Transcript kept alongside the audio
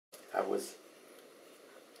I was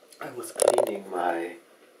cleaning my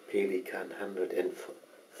Pelikan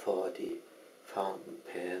 140 fountain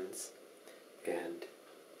pens, and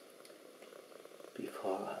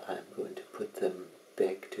before I'm going to put them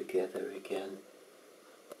back together again,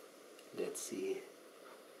 let's see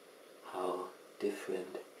how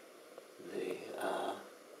different they are.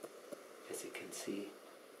 As you can see,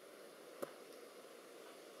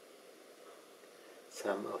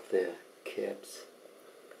 some of the caps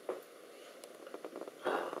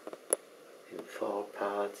are in 4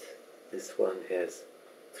 parts. This one has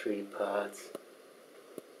 3 parts.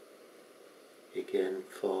 Again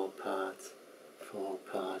 4 parts, 4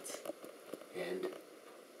 parts, and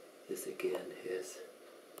this again has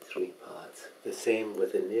 3 parts. The same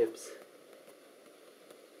with the nibs.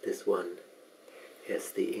 This one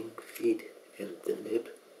has the ink feed and the nib.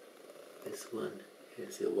 This one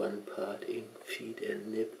has a 1-part ink feed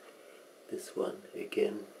and nib. This one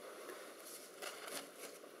again,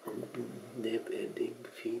 nib and ink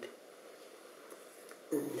feed,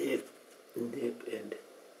 nib and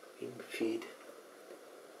ink feed,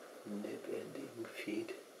 nib and ink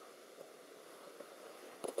feed.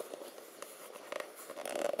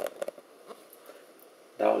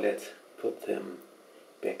 Now let's put them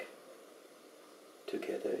back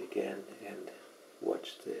together again and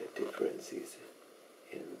watch the differences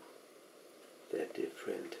in the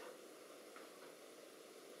different.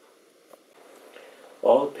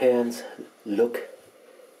 All pens look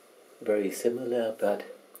very similar, but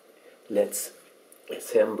let's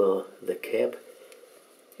assemble the cap.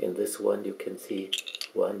 In this one you can see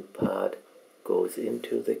 1 part goes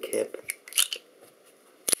into the cap.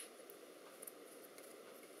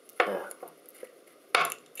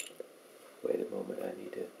 Wait a moment, I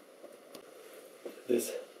need it.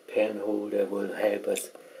 This pen holder will help us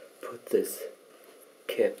put this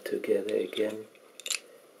cap together again.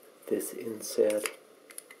 This insert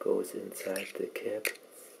goes inside the cap.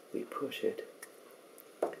 We push it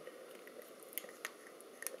a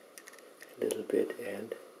little bit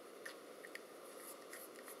and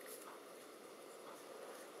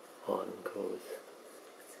on goes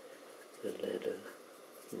the little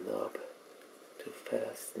knob to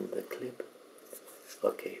fasten the clip.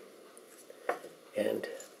 Okay, and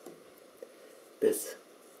this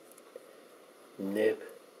nib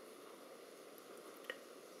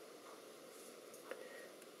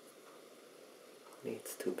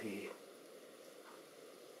needs to be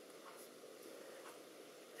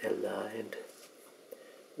aligned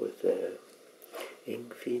with the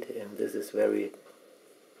ink feed, and this is very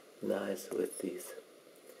nice with these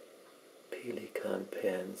Pelikan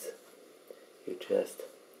pens. You just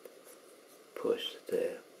push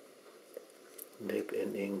the nib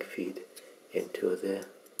and ink feed into the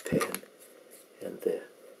pen, and the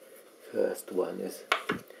first one is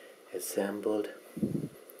assembled.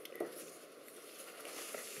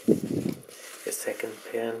 The second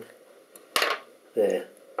pen, the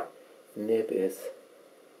nib is,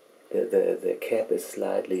 the cap is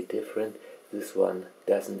slightly different. This one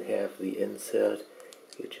doesn't have the insert.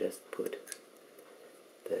 You just put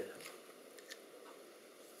the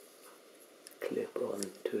clip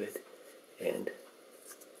onto it and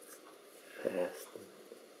fasten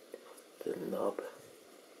the knob.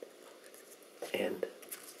 And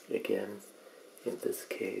again, in this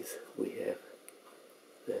case, we have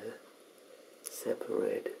the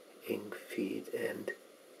separate ink feed and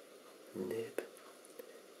nib.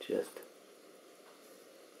 Just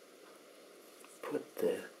put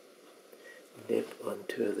the nib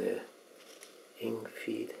onto the ink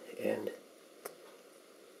feed and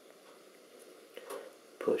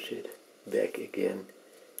push it back again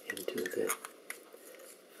into the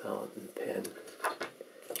fountain pen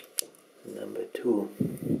number 2.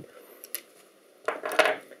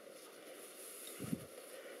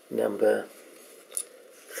 Number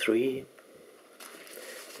 3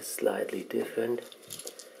 is slightly different.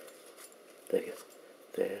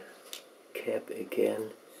 The cap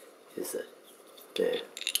again is the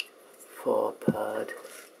 4-part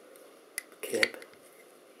cap.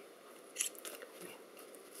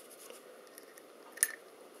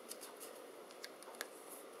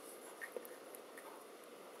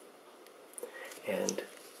 And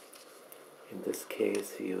in this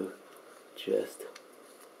case you just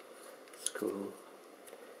screw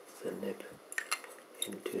the nib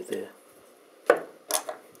into the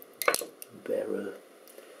barrel.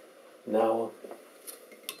 Now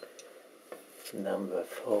number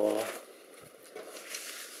 4.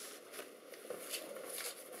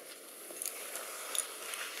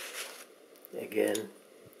 Again,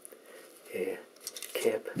 a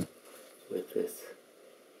cap with this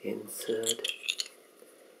insert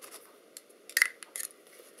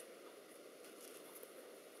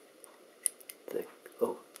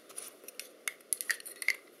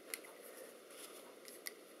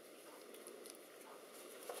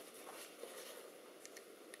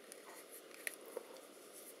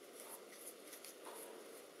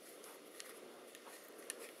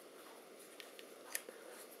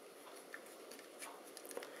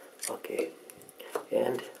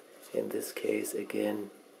this case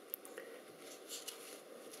again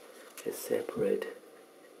a separate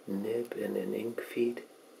nib and an ink feed,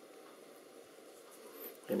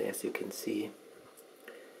 and as you can see,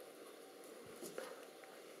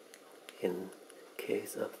 in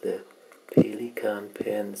case of the Pelikan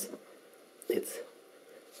pens, it's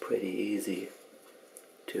pretty easy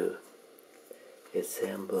to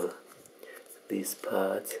assemble these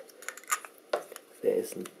parts. There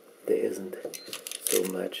isn't so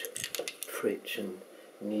much friction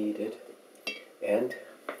needed. And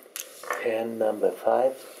pen number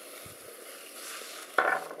 5,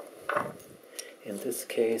 in this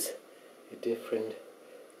case a different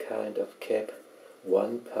kind of cap,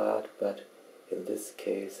 one part, but in this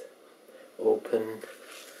case open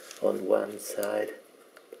on one side,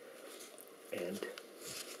 and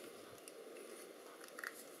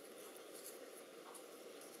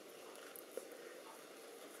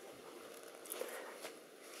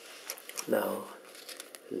now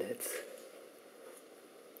let's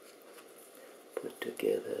put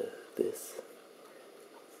together the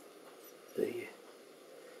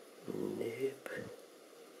nib.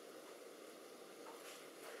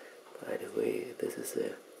 By the way, this is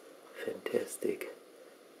a fantastic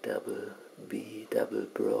double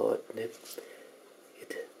broad nib.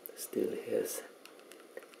 It still has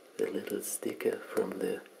the little sticker from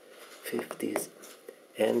the 50s,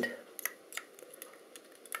 and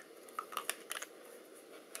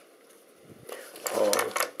all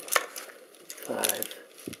 5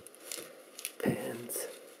 pens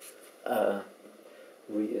are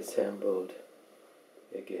reassembled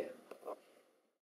again.